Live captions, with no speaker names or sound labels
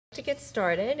To get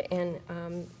started and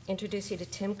introduce you to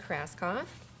Tim Krauskopf.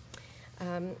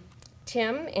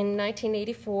 Tim, in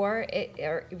 1984,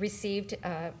 received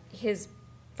his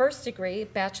first degree,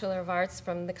 Bachelor of Arts,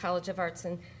 from the College of Arts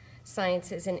and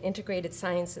Sciences and Integrated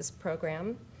Sciences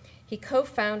program. He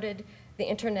co-founded the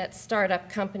internet startup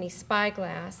company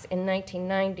Spyglass in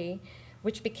 1990,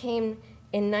 which became,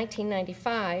 in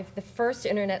 1995, the first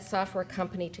internet software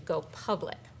company to go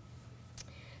public.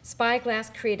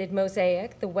 Spyglass created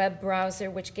Mosaic, the web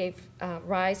browser which gave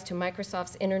rise to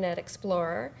Microsoft's Internet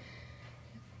Explorer.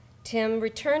 Tim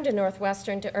returned to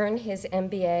Northwestern to earn his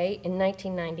MBA in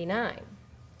 1999.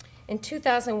 In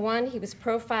 2001, he was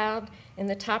profiled in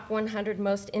the top 100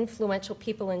 most influential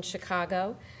people in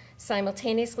Chicago,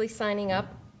 simultaneously signing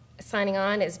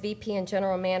on as VP and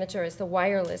General Manager as the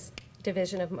wireless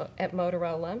division at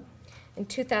Motorola. In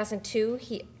 2002,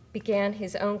 he began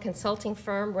his own consulting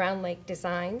firm, Round Lake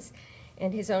Designs,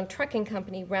 and his own trucking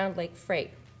company, Round Lake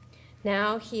Freight.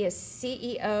 Now he is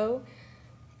CEO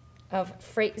of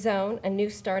Freight Zone, a new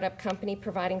startup company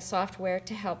providing software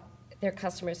to help their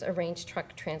customers arrange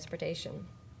truck transportation.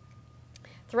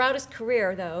 Throughout his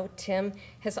career, though, Tim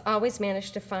has always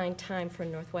managed to find time for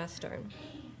Northwestern.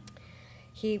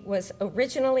 He was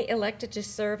originally elected to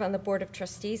serve on the Board of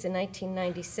Trustees in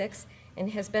 1996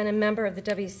 and has been a member of the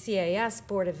WCAS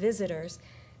Board of Visitors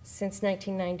since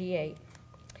 1998.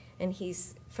 And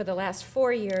he's, for the last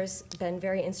 4 years, been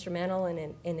very instrumental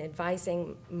in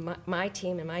advising my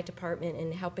team and my department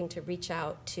in helping to reach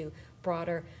out to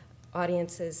broader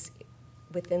audiences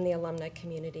within the alumni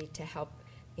community to help,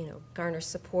 garner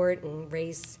support and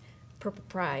raise purple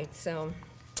pride. So,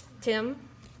 Tim.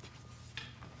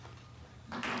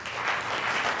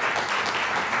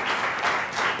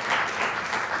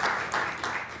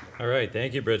 All right,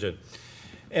 thank you, Bridget.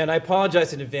 And I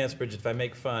apologize in advance, Bridget, if I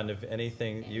make fun of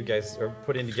anything you guys are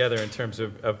putting together in terms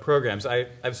of programs.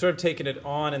 I've sort of taken it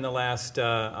on in the last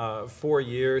 4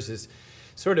 years, is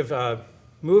sort of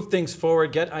move things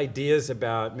forward, get ideas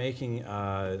about making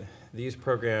these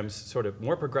programs sort of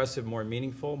more progressive, more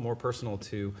meaningful, more personal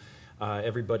to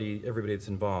everybody that's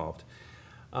involved.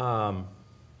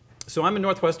 So I'm a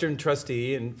Northwestern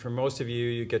trustee, and for most of you,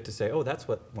 you get to say, oh, that's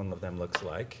what one of them looks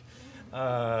like. We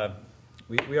are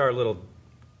a little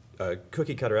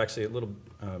cookie cutter, actually, a little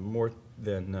more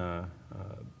than I'm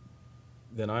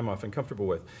often comfortable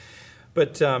with.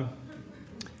 But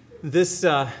this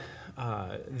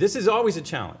is always a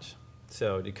challenge.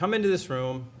 So you come into this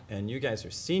room, and you guys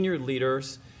are senior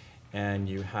leaders, and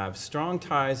you have strong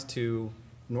ties to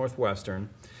Northwestern.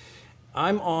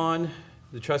 I'm on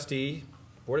the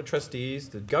Board of Trustees,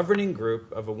 the governing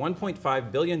group of a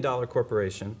 $1.5 billion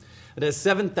corporation that has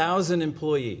 7,000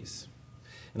 employees.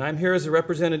 And I'm here as a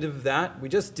representative of that. We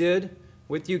just did,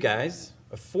 with you guys,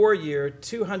 a 4-year,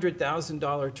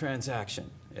 $200,000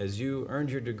 transaction as you earned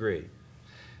your degree.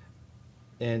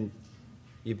 And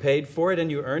you paid for it, and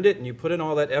you earned it, and you put in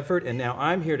all that effort, and now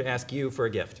I'm here to ask you for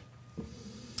a gift.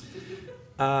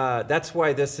 That's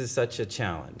why this is such a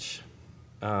challenge.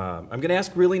 I'm going to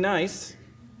ask really nice,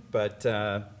 but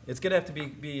it's going to have to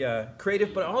be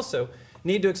creative, but also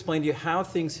need to explain to you how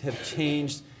things have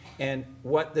changed and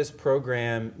what this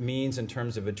program means in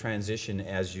terms of a transition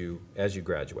as you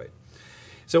graduate.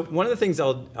 So one of the things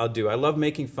I'll do, I love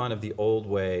making fun of the old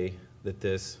way that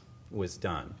this was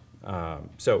done.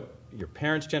 So your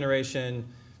parents' generation,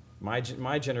 my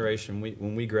generation,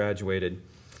 when we graduated,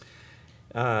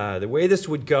 the way this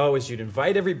would go is you'd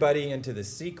invite everybody into the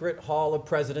secret hall of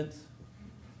presidents.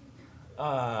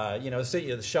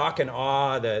 The shock and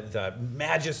awe, the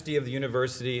majesty of the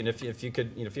university, and if you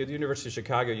had the University of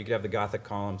Chicago, you could have the Gothic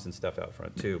columns and stuff out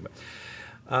front too.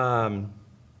 And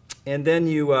then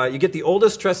you get the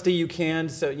oldest trustee you can.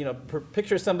 So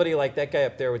picture somebody like that guy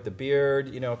up there with the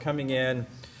beard, coming in,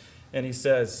 and he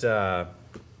says, "On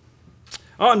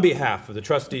behalf of the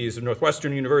trustees of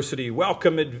Northwestern University,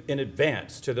 welcome in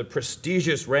advance to the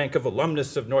prestigious rank of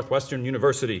alumnus of Northwestern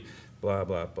University. Blah,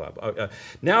 blah, blah, blah.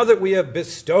 Now that we have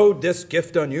bestowed this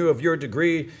gift on you of your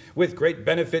degree, with great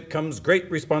benefit comes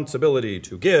great responsibility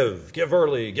to give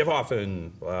early, give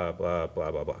often, blah, blah,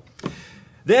 blah, blah, blah."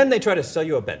 Then they try to sell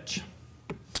you a bench.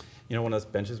 One of those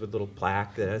benches with a little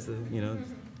plaque that has the,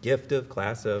 gift of,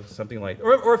 class of, something like,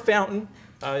 or a fountain.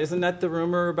 Isn't that the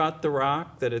rumor about the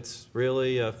Rock, that it's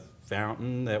really a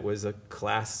fountain that was a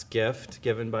class gift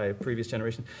given by a previous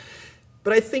generation?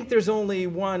 But I think there's only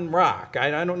one Rock. I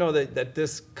don't know that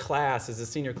this class, as a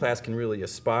senior class, can really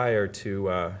aspire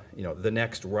to the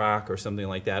next Rock or something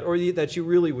like that, or that you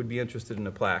really would be interested in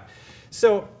a plaque.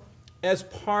 So as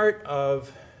part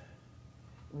of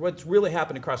what's really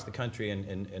happened across the country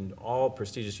and all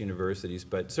prestigious universities,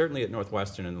 but certainly at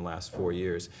Northwestern in the last 4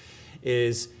 years,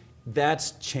 is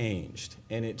that's changed.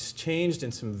 And it's changed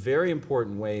in some very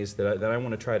important ways that I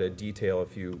want to try to detail a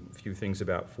few things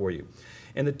about for you.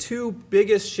 And the two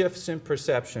biggest shifts in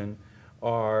perception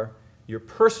are your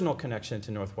personal connection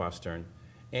to Northwestern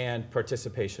and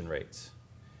participation rates.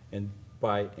 And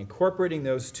by incorporating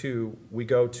those two, we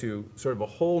go to sort of a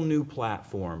whole new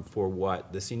platform for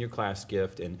what the senior class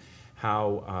gift and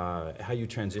how you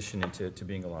transition into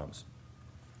being alums.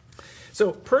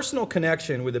 So personal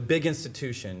connection with a big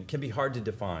institution can be hard to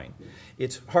define.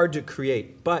 It's hard to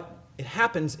create, but it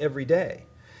happens every day.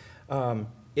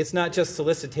 It's not just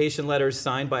solicitation letters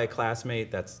signed by a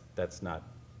classmate. That's not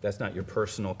your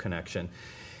personal connection.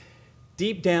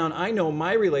 Deep down, I know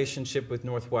my relationship with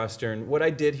Northwestern, what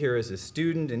I did here as a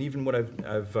student, and even what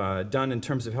I've done in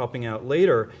terms of helping out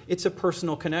later, it's a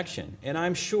personal connection. And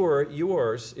I'm sure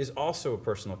yours is also a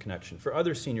personal connection. For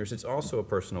other seniors, it's also a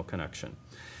personal connection.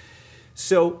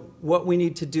 So what we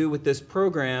need to do with this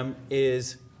program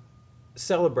is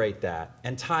celebrate that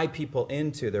and tie people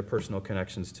into their personal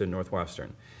connections to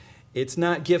Northwestern. It's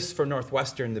not gifts for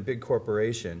Northwestern, the big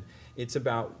corporation. It's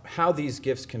about how these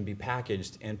gifts can be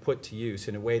packaged and put to use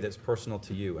in a way that's personal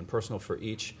to you and personal for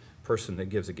each person that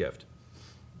gives a gift.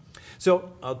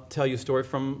 So I'll tell you a story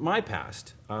from my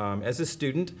past. As a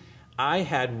student, I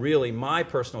had really my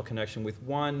personal connection with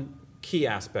one key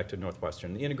aspect of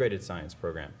Northwestern, the integrated science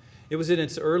program. It was in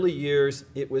its early years.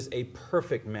 It was a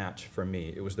perfect match for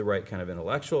me. It was the right kind of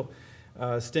intellectual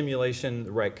stimulation,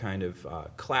 the right kind of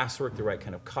classwork, the right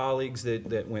kind of colleagues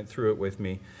that went through it with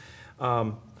me.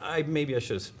 Maybe I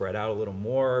should have spread out a little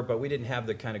more, but we didn't have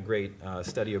the kind of great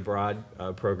study abroad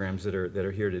programs that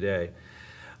are here today.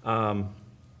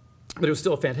 But it was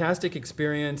still a fantastic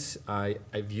experience.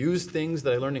 I've used things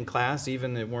that I learned in class,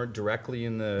 even that weren't directly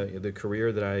in the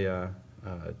career that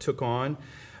I took on.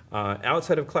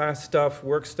 Outside of class stuff,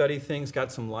 work study things, got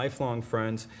some lifelong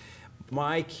friends.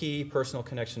 My key personal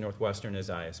connection to Northwestern is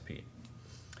ISP.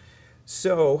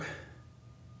 So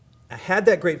I had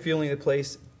that great feeling in the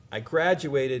place. I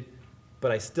graduated,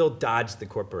 but I still dodged the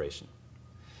corporation.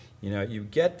 You know, you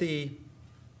get the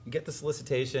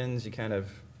solicitations, you kind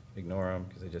of ignore them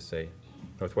because they just say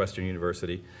Northwestern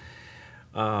University.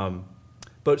 But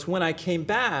it's when I came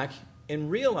back and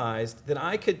realized that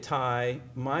I could tie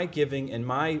my giving and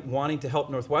my wanting to help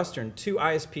Northwestern to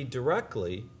ISP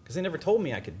directly, because they never told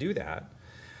me I could do that,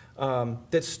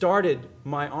 that started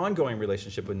my ongoing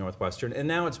relationship with Northwestern, and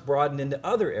now it's broadened into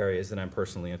other areas that I'm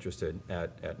personally interested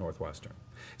at Northwestern.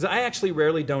 Because I actually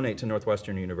rarely donate to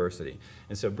Northwestern University,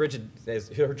 and so Bridget,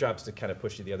 her job is to kind of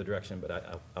push you the other direction,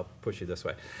 but I'll push you this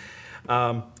way.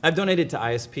 I've donated to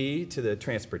ISP, to the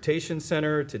Transportation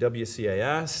Center, to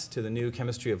WCAS, to the new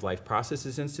Chemistry of Life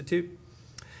Processes Institute.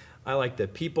 I like the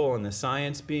people and the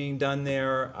science being done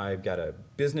there. I've got a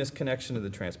business connection to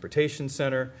the Transportation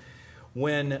Center.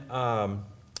 When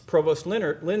Provost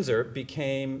Linzer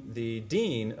became the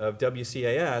dean of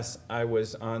WCAS, I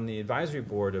was on the advisory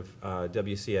board of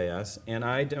WCAS, and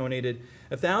I donated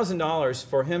 $1,000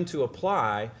 for him to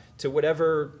apply to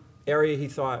whatever area he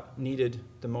thought needed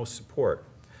the most support.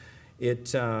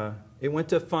 It went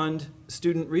to fund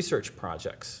student research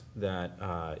projects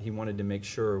that he wanted to make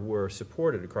sure were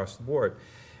supported across the board.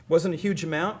 It wasn't a huge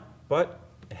amount, but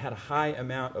it had a high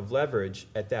amount of leverage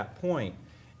at that point.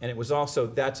 And it was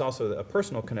that's also a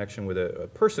personal connection with a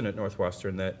person at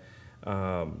Northwestern that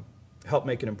helped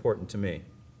make it important to me.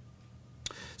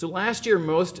 So last year,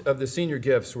 most of the senior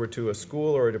gifts were to a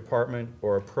school or a department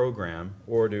or a program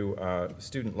or to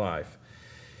student life.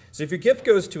 So if your gift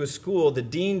goes to a school, the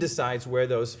dean decides where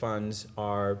those funds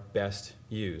are best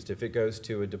used. If it goes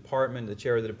to a department, the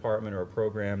chair of the department, or a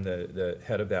program, the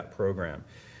head of that program.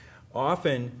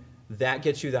 Often, that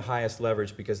gets you the highest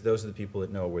leverage because those are the people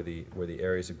that know where the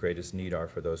areas of greatest need are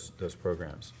for those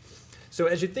programs. So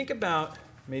as you think about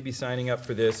maybe signing up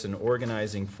for this and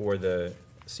organizing for the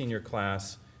senior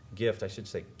class gift, I should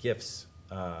say gifts,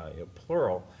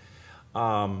 plural,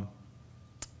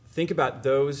 think about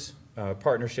those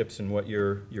partnerships and what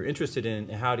you're interested in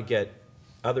and how to get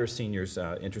other seniors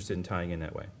interested in tying in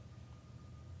that way.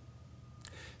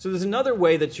 So there's another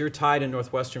way that you're tied in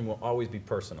Northwestern will always be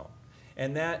personal.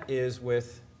 And that is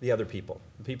with the other people,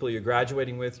 the people you're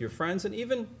graduating with, your friends, and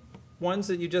even ones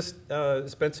that you just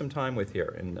spent some time with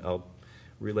here. And I'll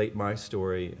relate my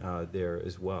story there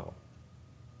as well.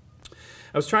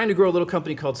 I was trying to grow a little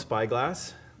company called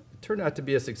Spyglass. It turned out to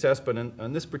be a success, but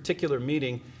on this particular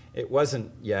meeting, it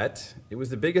wasn't yet. It was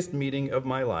the biggest meeting of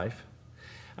my life.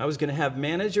 I was going to have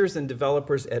managers and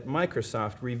developers at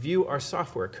Microsoft review our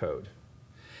software code.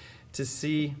 to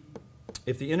see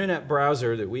if the internet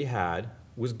browser that we had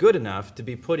was good enough to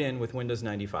be put in with Windows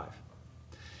 95.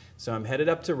 So I'm headed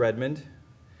up to Redmond,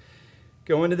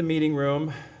 go into the meeting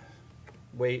room,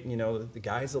 wait, you know, the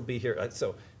guys will be here.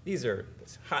 So these are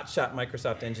hotshot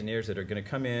Microsoft engineers that are going to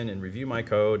come in and review my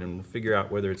code and figure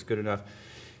out whether it's good enough.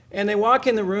 And they walk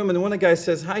in the room, and one of the guys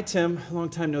says, "Hi, Tim. Long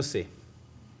time no see."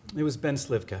 It was Ben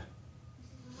Slivka.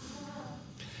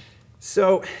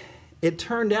 So it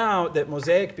turned out that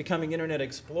Mosaic becoming Internet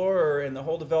Explorer and the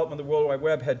whole development of the World Wide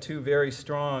Web had two very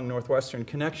strong Northwestern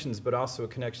connections, but also a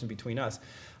connection between us.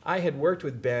 I had worked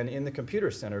with Ben in the computer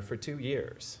center for 2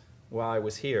 years while I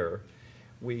was here.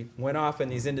 We went off in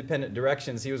these independent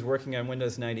directions. He was working on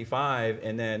Windows 95,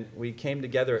 and then we came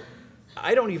together.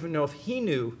 I don't even know if he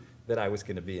knew that I was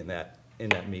going to be in that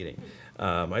meeting.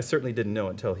 I certainly didn't know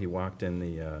until he walked in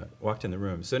the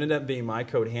room. So it ended up being my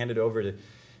code handed over to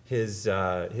his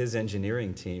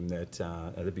engineering team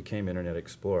that became Internet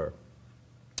Explorer.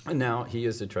 And now he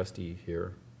is a trustee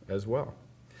here as well.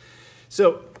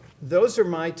 So those are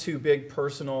my two big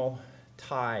personal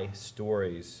tie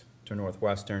stories to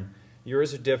Northwestern.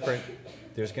 Yours are different.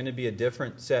 There's going to be a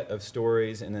different set of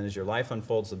stories, and then as your life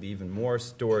unfolds, there'll be even more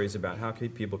stories about how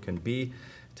people can be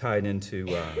tied into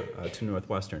to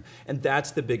Northwestern. And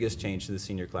that's the biggest change to the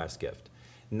senior class gift.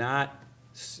 Not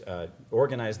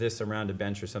organize this around a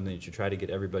bench or something that you try to get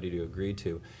everybody to agree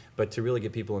to, but to really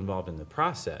get people involved in the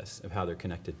process of how they're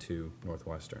connected to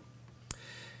Northwestern.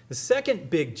 The second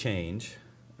big change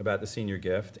about the senior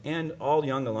gift and all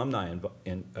young alumni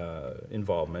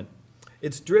involvement,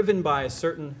 it's driven by a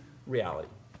certain reality.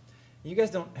 You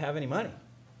guys don't have any money.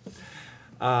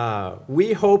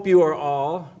 We hope you are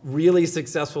all really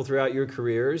successful throughout your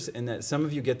careers, and that some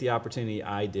of you get the opportunity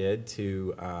I did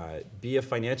to be a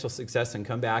financial success and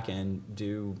come back and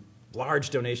do large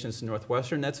donations to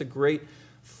Northwestern. That's a great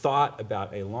thought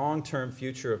about a long-term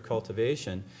future of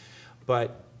cultivation.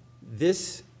 But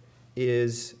this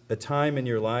is a time in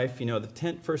your life, you know,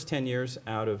 the first 10 years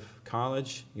out of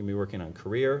college, you're going to be working on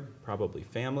career, probably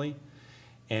family,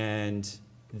 and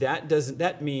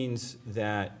that means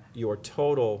that your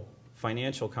total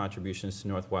financial contributions to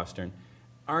Northwestern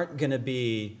aren't going to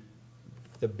be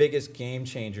the biggest game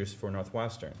changers for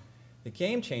Northwestern. The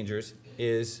game changers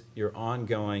is your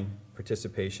ongoing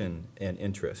participation and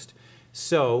interest.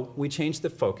 So we changed the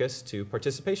focus to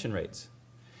participation rates.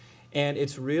 And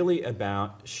it's really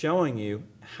about showing you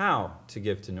how to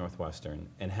give to Northwestern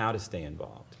and how to stay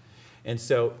involved. And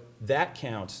so that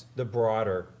counts the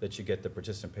broader that you get the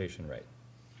participation rate.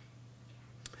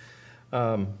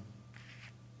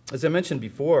 As I mentioned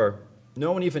before,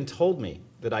 no one even told me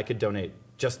that I could donate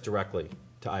just directly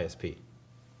to ISP.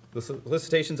 The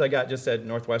solicitations I got just said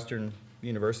Northwestern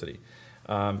University.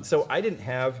 So I didn't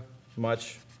have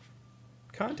much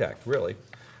contact, really.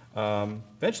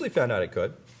 Eventually found out I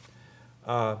could.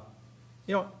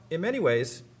 You know, in many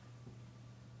ways,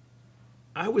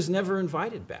 I was never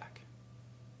invited back.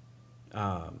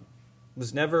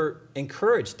 Was never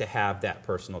encouraged to have that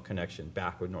personal connection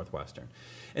back with Northwestern.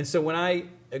 And so when I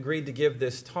agreed to give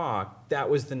this talk, that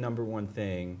was the #1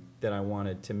 thing that I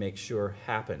wanted to make sure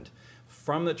happened.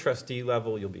 From the trustee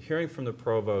level, you'll be hearing from the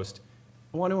provost,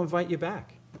 I want to invite you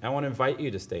back. I want to invite you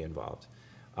to stay involved.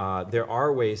 There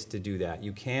are ways to do that.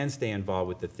 You can stay involved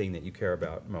with the thing that you care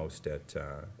about most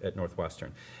at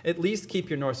Northwestern. At least keep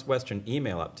your Northwestern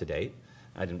email up to date.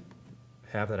 I didn't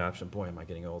have that option. Boy, am I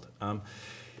getting old.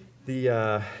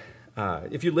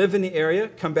 If you live in the area,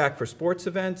 come back for sports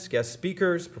events, guest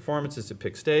speakers, performances at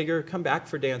Pick Stager. Come back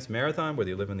for Dance Marathon,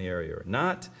 whether you live in the area or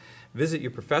not. Visit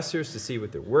your professors to see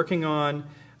what they're working on.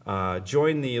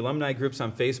 Join the alumni groups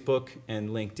on Facebook and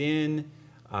LinkedIn.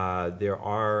 There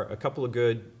are a couple of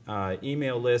good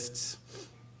email lists,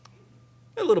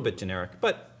 a little bit generic,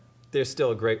 but there's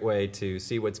still a great way to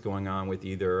see what's going on with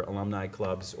either alumni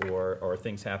clubs or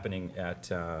things happening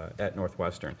at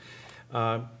Northwestern.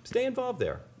 Stay involved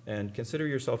there and consider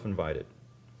yourself invited.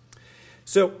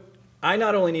 So I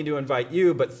not only need to invite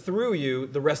you, but through you,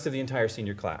 the rest of the entire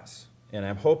senior class. And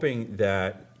I'm hoping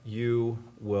that you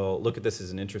will look at this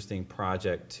as an interesting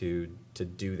project to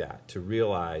do that, to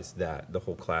realize that the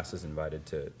whole class is invited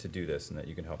to do this and that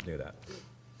you can help do that.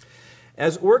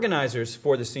 As organizers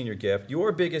for the senior gift,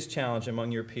 your biggest challenge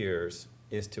among your peers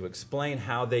is to explain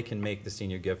how they can make the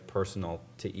senior gift personal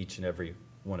to each and every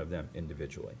one of them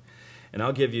individually. And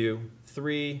I'll give you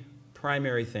 3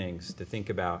 primary things to think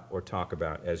about or talk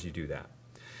about as you do that.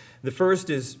 The first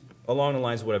is along the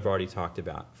lines of what I've already talked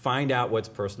about. Find out what's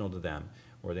personal to them.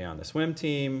 Were they on the swim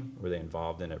team? Were they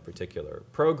involved in a particular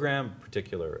program,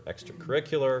 particular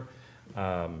extracurricular,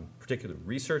 particular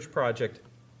research project?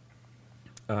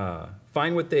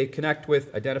 find what they connect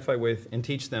with, identify with, and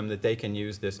teach them that they can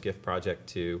use this gift project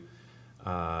to,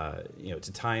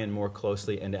 to tie in more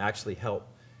closely and to actually help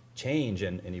change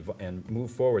and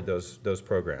move forward those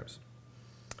programs.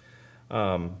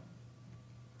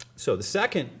 So the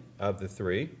second of the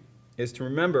three is to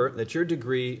remember that your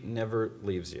degree never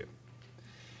leaves you.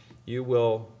 You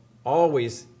will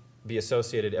always be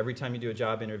associated every time you do a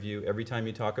job interview, every time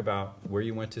you talk about where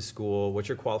you went to school, what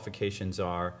your qualifications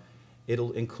are.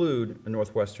 It'll include a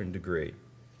Northwestern degree.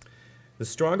 The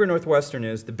stronger Northwestern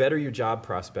is, the better your job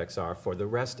prospects are for the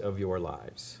rest of your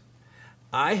lives.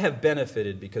 I have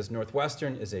benefited because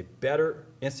Northwestern is a better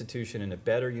institution and a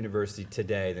better university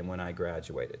today than when I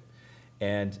graduated.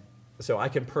 And so I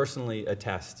can personally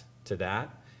attest to that,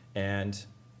 and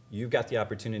you've got the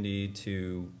opportunity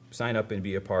to sign up and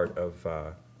be a part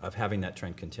of having that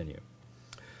trend continue.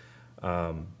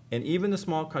 And even the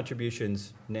small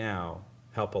contributions now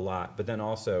help a lot, but then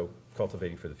also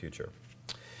cultivating for the future.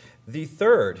 The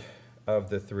third of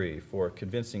the three for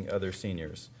convincing other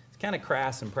seniors is kind of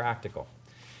crass and practical.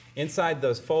 Inside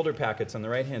those folder packets on the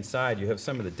right-hand side, you have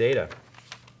some of the data.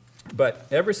 But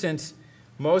ever since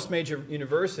most major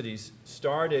universities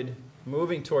started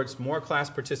moving towards more class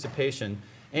participation,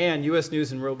 and U.S.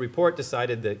 News and World Report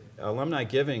decided that alumni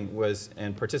giving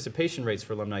and participation rates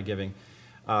for alumni giving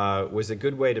was a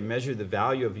good way to measure the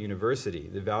value of a university,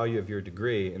 the value of your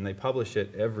degree, and they publish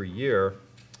it every year.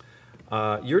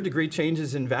 Your degree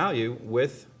changes in value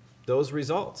with those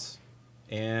results.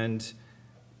 And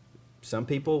some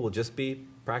people will just be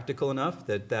practical enough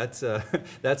that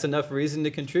that's enough reason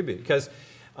to contribute. Because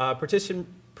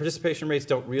participation rates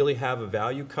don't really have a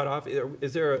value cutoff.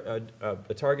 Is there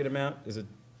a target amount? Is it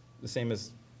the same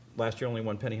as last year, only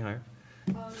 1 penny higher?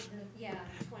 Yeah,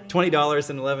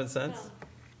 $20.11? Well,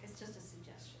 it's just a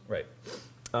suggestion. Right.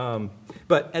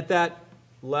 But at that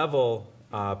level,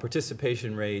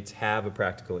 participation rates have a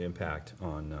practical impact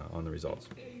on the results.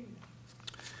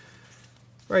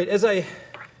 Right. As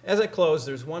I close,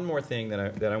 there's one more thing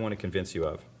that I want to convince you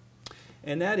of,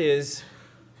 and that is,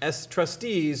 as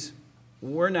trustees,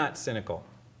 we're not cynical.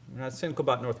 We're not cynical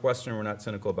about Northwestern. We're not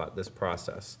cynical about this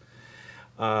process.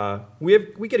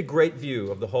 We get a great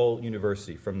view of the whole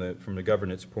university from the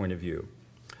governance point of view.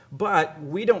 But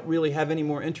we don't really have any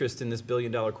more interest in this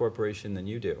billion-dollar corporation than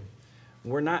you do.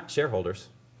 We're not shareholders.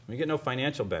 We get no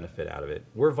financial benefit out of it.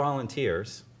 We're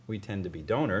volunteers. We tend to be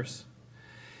donors.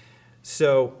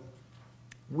 So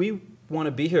we want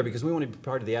to be here because we want to be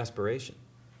part of the aspiration,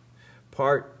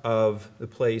 part of the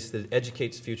place that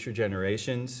educates future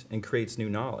generations and creates new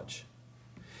knowledge.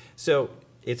 So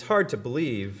it's hard to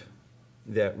believe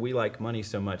that we like money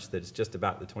so much that it's just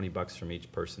about the $20 from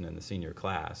each person in the senior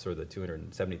class or the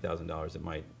 $270,000 it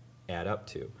might add up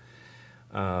to.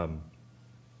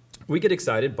 We get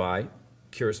excited by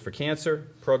cures for cancer,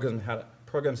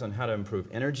 programs on how to improve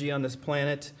energy on this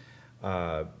planet,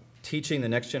 teaching the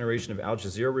next generation of Al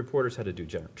Jazeera reporters how to do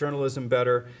journalism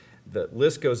better. The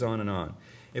list goes on and on.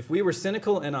 If we were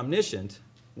cynical and omniscient,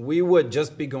 we would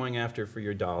just be going after for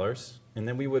your dollars, and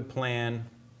then we would plan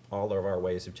all of our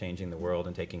ways of changing the world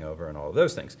and taking over and all of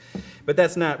those things. But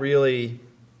that's not really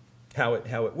how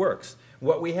it works.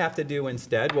 What we have to do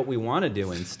instead, what we want to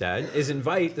do instead, is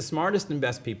invite the smartest and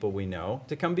best people we know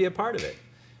to come be a part of it.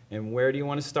 And where do you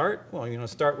want to start? Well, you want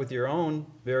to start with your own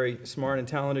very smart and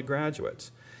talented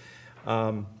graduates.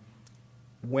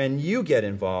 When you get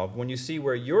involved, when you see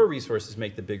where your resources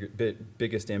make the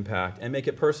biggest impact and make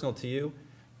it personal to you,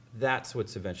 that's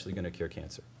what's eventually going to cure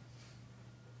cancer.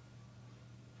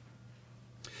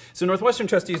 So Northwestern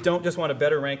trustees don't just want a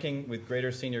better ranking with greater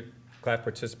senior class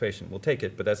participation. We'll take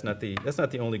it, but that's not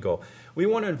the only goal. We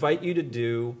want to invite you to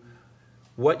do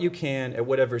what you can at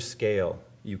whatever scale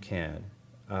you can.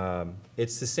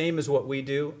 It's the same as what we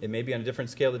do. It may be on a different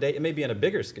scale today. It may be on a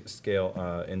bigger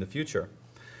scale in the future.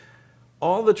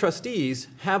 All the trustees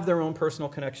have their own personal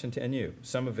connection to NU.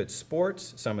 Some of it's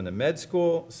sports, some in the med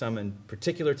school, some in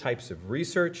particular types of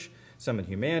research, some in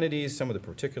humanities, some with a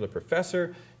particular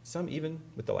professor, some even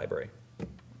with the library.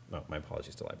 Well, my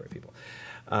apologies to library people.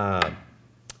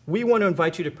 We want to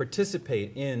invite you to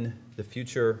participate in the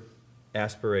future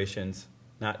aspirations,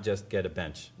 not just get a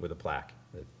bench with a plaque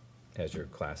that has your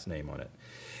class name on it.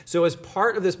 So as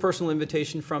part of this personal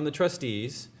invitation from the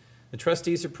trustees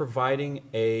are providing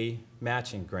a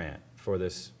matching grant for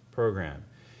this program.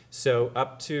 So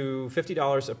up to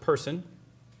 $50 a person,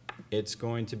 it's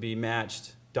going to be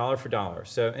matched dollar for dollar.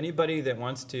 So anybody that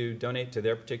wants to donate to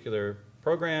their particular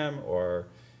program or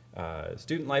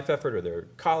student life effort or their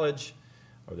college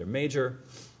or their major,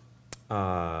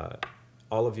 all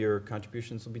of your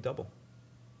contributions will be double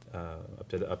up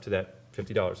to that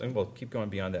 $50, and we'll keep going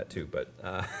beyond that too. But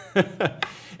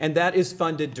and that is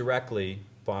funded directly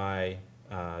by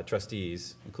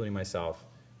trustees, including myself,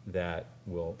 that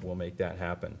will make that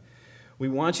happen. We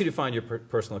want you to find your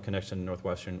personal connection to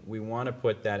Northwestern. We want to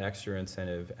put that extra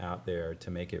incentive out there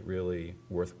to make it really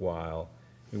worthwhile.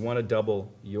 We want to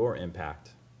double your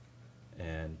impact,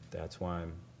 and that's why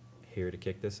I'm here to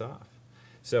kick this off.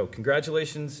 So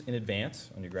congratulations in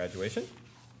advance on your graduation.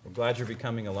 We're glad you're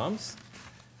becoming alums.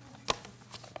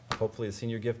 Hopefully the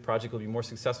Senior Gift Project will be more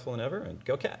successful than ever, and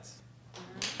go Cats!